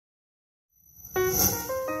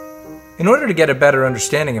In order to get a better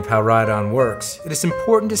understanding of how Ride-On works, it is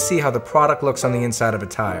important to see how the product looks on the inside of a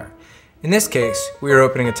tire. In this case, we are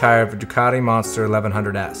opening a tire of a Ducati Monster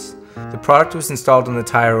 1100S. The product was installed on the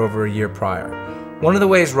tire over a year prior. One of the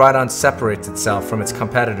ways Ride-On separates itself from its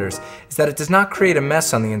competitors is that it does not create a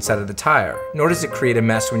mess on the inside of the tire, nor does it create a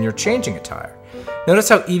mess when you're changing a tire. Notice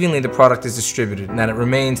how evenly the product is distributed and that it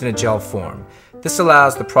remains in a gel form. This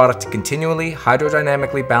allows the product to continually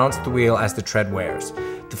hydrodynamically balance the wheel as the tread wears.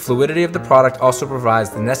 The fluidity of the product also provides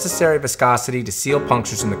the necessary viscosity to seal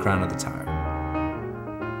punctures in the crown of the tire.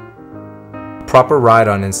 Proper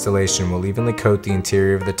Ride-On installation will evenly coat the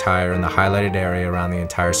interior of the tire and the highlighted area around the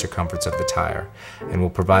entire circumference of the tire, and will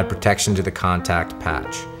provide protection to the contact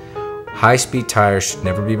patch. High-speed tires should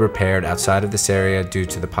never be repaired outside of this area due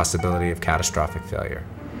to the possibility of catastrophic failure.